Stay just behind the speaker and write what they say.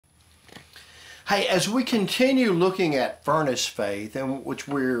Hey, as we continue looking at furnace faith, and which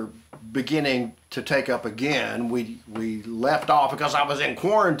we're beginning to take up again, we left off because I was in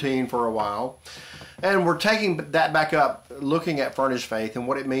quarantine for a while, and we're taking that back up, looking at furnace faith and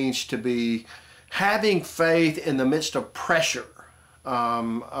what it means to be having faith in the midst of pressure,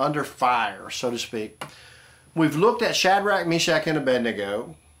 under fire, so to speak. We've looked at Shadrach, Meshach, and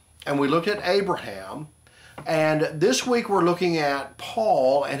Abednego, and we looked at Abraham. And this week we're looking at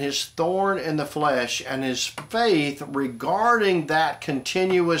Paul and his thorn in the flesh and his faith regarding that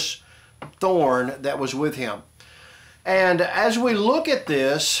continuous thorn that was with him. And as we look at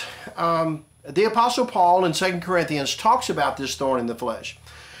this, the Apostle Paul in 2 Corinthians talks about this thorn in the flesh.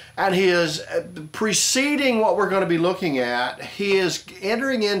 And he is preceding what we're going to be looking at. He is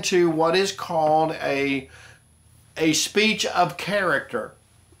entering into what is called a speech of character.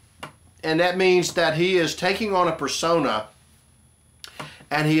 And that means that he is taking on a persona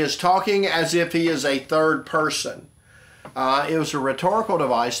and he is talking as if he is a third person. It was a rhetorical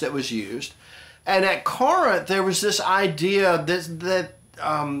device that was used. And at Corinth, there was this idea that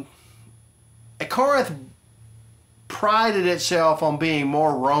Corinth prided itself on being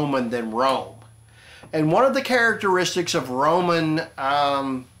more Roman than Rome. And one of the characteristics of Roman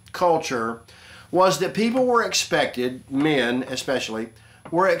culture was that people were expected, men especially,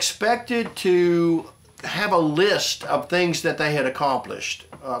 were expected to have a list of things that they had accomplished,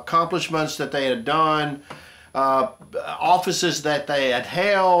 accomplishments that they had done, offices that they had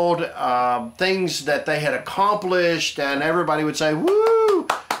held, things that they had accomplished, and everybody would say, "Woo,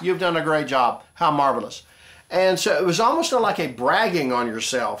 you've done a great job, how marvelous." And so it was almost like a bragging on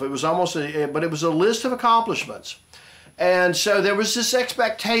yourself. It was almost, but it was a list of accomplishments. And so there was this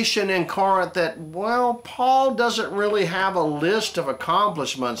expectation in Corinth that, well, Paul doesn't really have a list of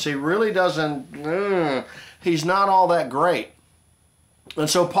accomplishments. He really doesn't, he's not all that great. And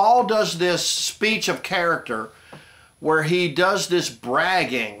so Paul does this speech of character where he does this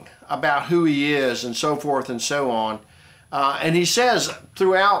bragging about who he is and so forth and so on. And he says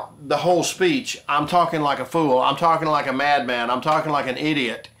throughout the whole speech, I'm talking like a fool, I'm talking like a madman, I'm talking like an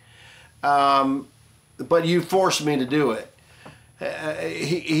idiot. But you forced me to do it.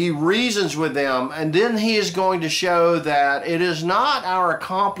 He reasons with them, and then he is going to show that it is not our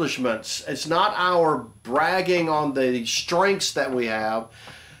accomplishments, it's not our bragging on the strengths that we have,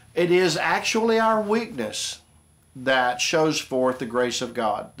 it is actually our weakness that shows forth the grace of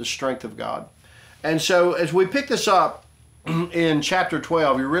God, the strength of God. And so as we pick this up in chapter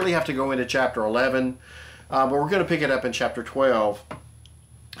 12, you really have to go into chapter 11, but we're going to pick it up in chapter 12.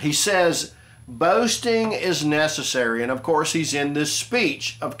 He says, boasting is necessary. And of course, he's in this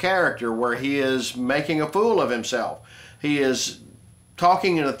speech of character where he is making a fool of himself. He is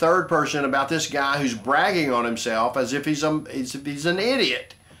talking in a third person about this guy who's bragging on himself as if he's an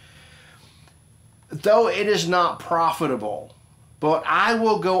idiot. Though it is not profitable, but I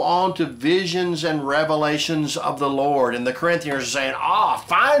will go on to visions and revelations of the Lord. And the Corinthians are saying,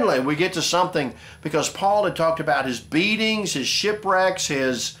 finally we get to something, because Paul had talked about his beatings, his shipwrecks,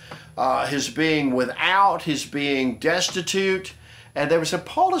 his being without, his being destitute. And they were saying,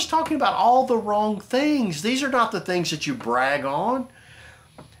 Paul is talking about all the wrong things. These are not the things that you brag on.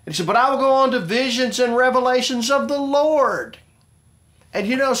 And he said, but I will go on to visions and revelations of the Lord. And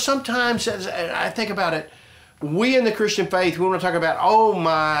you know, sometimes as I think about it, we in the Christian faith, we want to talk about,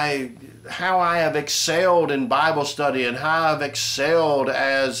 how I have excelled in Bible study and how I've excelled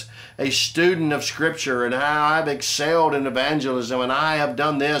as a student of Scripture and how I've excelled in evangelism and I have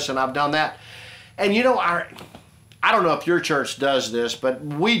done this and I've done that. And you know, I don't know if your church does this, but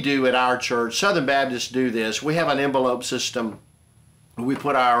we do at our church. Southern Baptists do this. We have an envelope system. We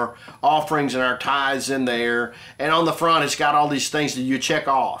put our offerings and our tithes in there, and on the front it's got all these things that you check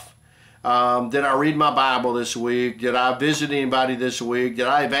off. Did I read my Bible this week? Did I visit anybody this week? Did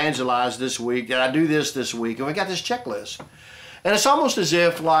I evangelize this week? Did I do this week? And we got this checklist. And it's almost as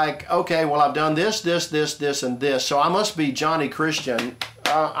if like, okay, well, I've done this, and this. So I must be Johnny Christian.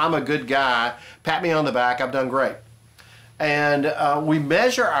 I'm a good guy. Pat me on the back. I've done great. And we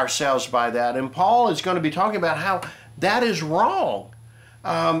measure ourselves by that. And Paul is going to be talking about how that is wrong.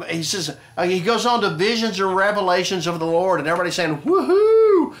 He says, he goes on to visions and revelations of the Lord, and everybody's saying,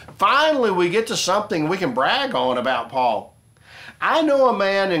 woohoo, finally we get to something we can brag on about Paul. I know a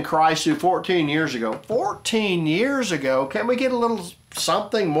man in Christ who 14 years ago, can we get a little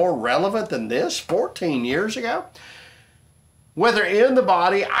something more relevant than this? 14 years ago? Whether in the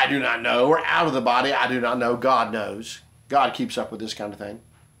body, I do not know, or out of the body, I do not know. God knows. God keeps up with this kind of thing.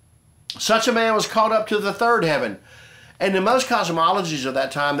 Such a man was caught up to the third heaven. And in most cosmologies of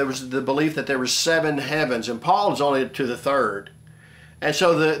that time, there was the belief that there were 7 heavens, and Paul is only to the third. And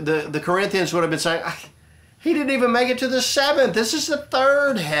so the Corinthians would have been saying, he didn't even make it to the 7th. This is the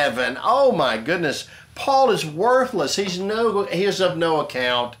 3rd heaven. Oh my goodness. Paul is worthless. He is of no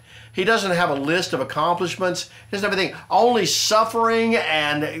account. He doesn't have a list of accomplishments. He doesn't have anything. Only suffering,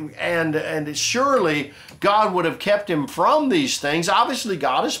 and surely God would have kept him from these things. Obviously,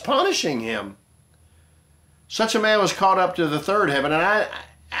 God is punishing him. Such a man was caught up to the 3rd heaven. And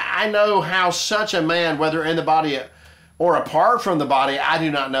I know how such a man, whether in the body or apart from the body, I do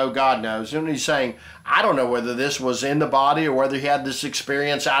not know, God knows. And he's saying, I don't know whether this was in the body or whether he had this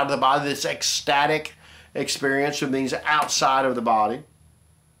experience out of the body, this ecstatic experience, which means outside of the body.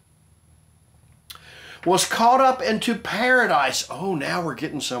 Was caught up into paradise. Oh, now we're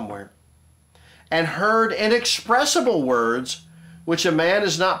getting somewhere. And heard inexpressible words which a man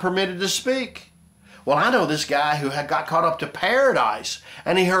is not permitted to speak. Well, I know this guy who had got caught up to paradise,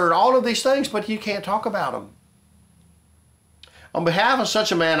 and he heard all of these things, but you can't talk about them. On behalf of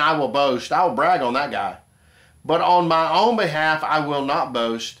such a man, I will boast. I will brag on that guy. But on my own behalf, I will not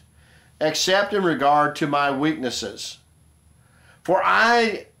boast, except in regard to my weaknesses. For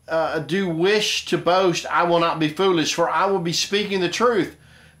I do wish to boast, I will not be foolish, for I will be speaking the truth.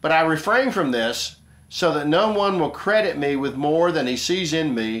 But I refrain from this, so that no one will credit me with more than he sees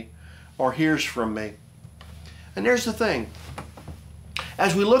in me or hears from me. And there's the thing.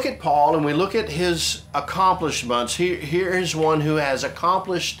 As we look at Paul and we look at his accomplishments, here is one who has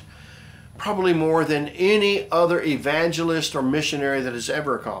accomplished probably more than any other evangelist or missionary that has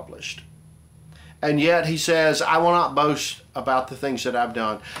ever accomplished. And yet he says, I will not boast about the things that I've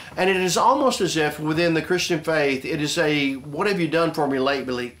done. And it is almost as if within the Christian faith, it is a, what have you done for me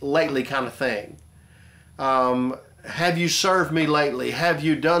lately kind of thing. Have you served me lately? Have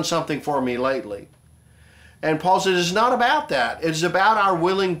you done something for me lately? And Paul says it's not about that. It is about our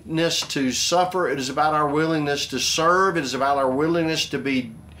willingness to suffer. It is about our willingness to serve. It is about our willingness to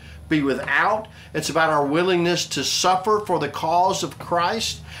be without. It's about our willingness to suffer for the cause of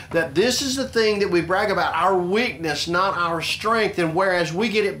Christ. That this is the thing that we brag about, our weakness, not our strength. And whereas we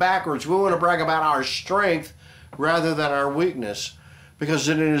get it backwards, we want to brag about our strength rather than our weakness. Because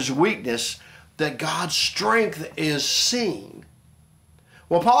it is weakness that God's strength is seen.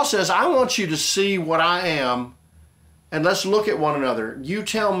 Well, Paul says, I want you to see what I am, and let's look at one another. You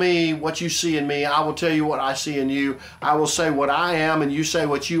tell me what you see in me, I will tell you what I see in you. I will say what I am, and you say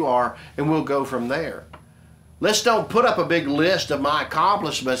what you are, and we'll go from there. Let's don't put up a big list of my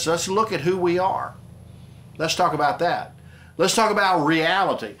accomplishments. Let's look at who we are. Let's talk about that. Let's talk about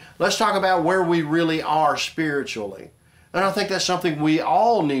reality. Let's talk about where we really are spiritually. And I think that's something we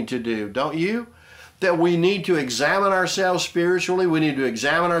all need to do, don't you? That we need to examine ourselves spiritually. We need to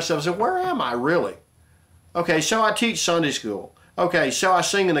examine ourselves and where am I really? Okay, so I teach Sunday school. Okay, so I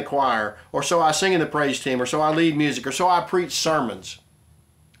sing in the choir, or so I sing in the praise team, or so I lead music, or so I preach sermons.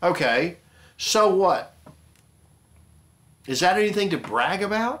 Okay, so what? Is that anything to brag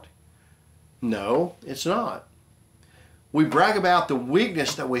about? No, it's not. We brag about the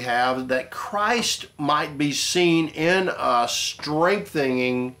weakness that we have, that Christ might be seen in us,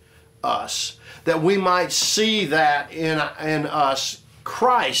 strengthening us. That we might see that in us,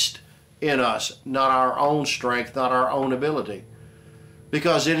 Christ in us, not our own strength, not our own ability.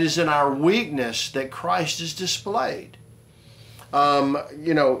 Because it is in our weakness that Christ is displayed.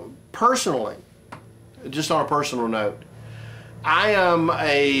 Personally, just on a personal note, I am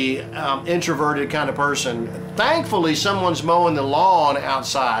a introverted kind of person. Thankfully, someone's mowing the lawn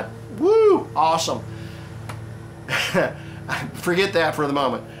outside. Woo! Awesome. Forget that for the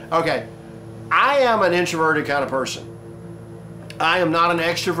moment. Okay. I am an introverted kind of person. I am not an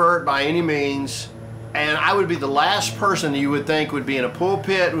extrovert by any means, and I would be the last person you would think would be in a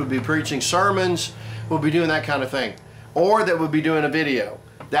pulpit, would be preaching sermons, would be doing that kind of thing, or that would be doing a video.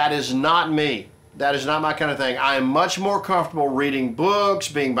 That is not me. That is not my kind of thing. I am much more comfortable reading books,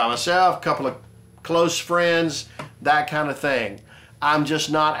 being by myself, a couple of close friends, that kind of thing. I'm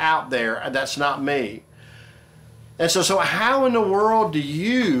just not out there. That's not me. And so how in the world do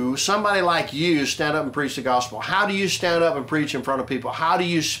you, somebody like you, stand up and preach the gospel? How do you stand up and preach in front of people? How do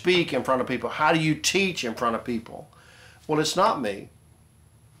you speak in front of people? How do you teach in front of people? Well, it's not me.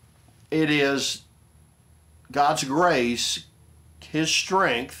 It is God's grace, His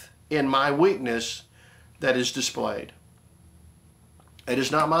strength in my weakness that is displayed. It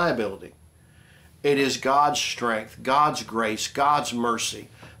is not my ability. It is God's strength, God's grace, God's mercy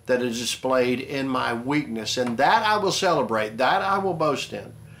that is displayed in my weakness. And that I will celebrate, that I will boast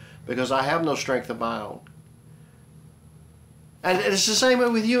in, because I have no strength of my own. And it's the same way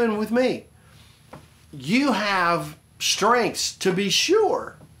with you and with me. You have strengths, to be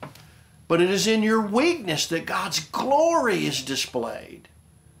sure, But it is in your weakness that God's glory is displayed.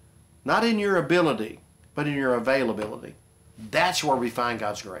 Not in your ability, but in your availability. That's where we find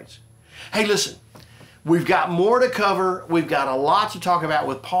God's grace. Hey, listen, we've got more to cover. We've got a lot to talk about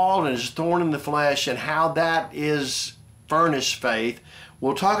with Paul and his thorn in the flesh and how that is furnished faith.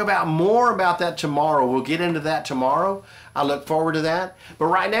 We'll talk about more about that tomorrow. We'll get into that tomorrow. I look forward to that. But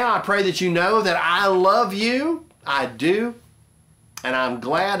right now, I pray that you know that I love you. I do. And I'm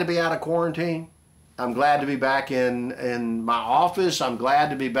glad to be out of quarantine. I'm glad to be back in my office. I'm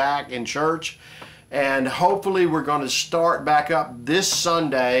glad to be back in church. And hopefully we're going to start back up this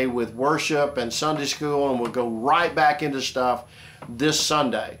Sunday with worship and Sunday school, and we'll go right back into stuff this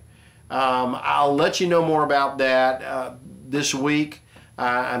Sunday. I'll let you know more about that this week.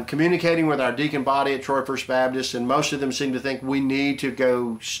 I'm communicating with our deacon body at Troy First Baptist, and most of them seem to think we need to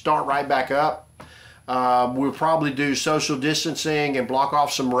go start right back up. We'll probably do social distancing and block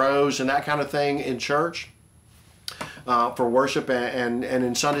off some rows and that kind of thing in church for worship and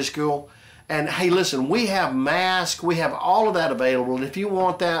in Sunday school. And hey, listen, we have masks, we have all of that available, and if you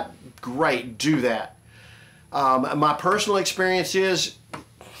want that, great, do that. My personal experience is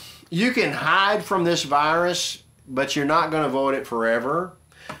you can hide from this virus, but you're not going to avoid it forever.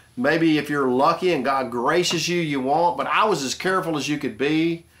 Maybe if you're lucky and God graces you, you won't, but I was as careful as you could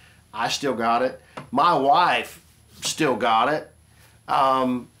be. I still got it. My wife still got it.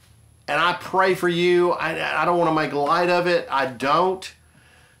 And I pray for you. I don't want to make light of it. I don't.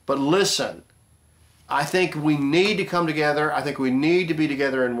 But listen, I think we need to come together. I think we need to be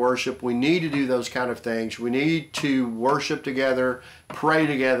together in worship. We need to do those kind of things. We need to worship together, pray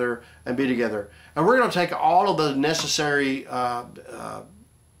together, and be together. And we're going to take all of the necessary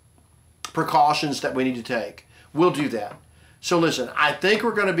precautions that we need to take. We'll do that. So listen, I think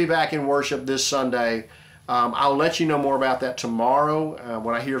we're going to be back in worship this Sunday. I'll let you know more about that tomorrow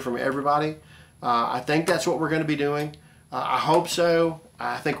when I hear from everybody. I think that's what we're going to be doing. I hope so.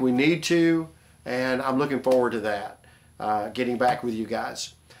 I think we need to, and I'm looking forward to that, getting back with you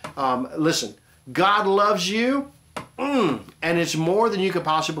guys. Listen, God loves you, and it's more than you could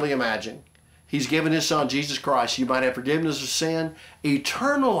possibly imagine. He's given His Son, Jesus Christ. You might have forgiveness of sin,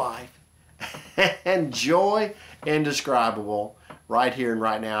 eternal life, and joy indescribable right here and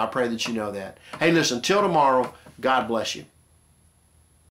right now. I pray that you know that. Hey, listen, till tomorrow, God bless you.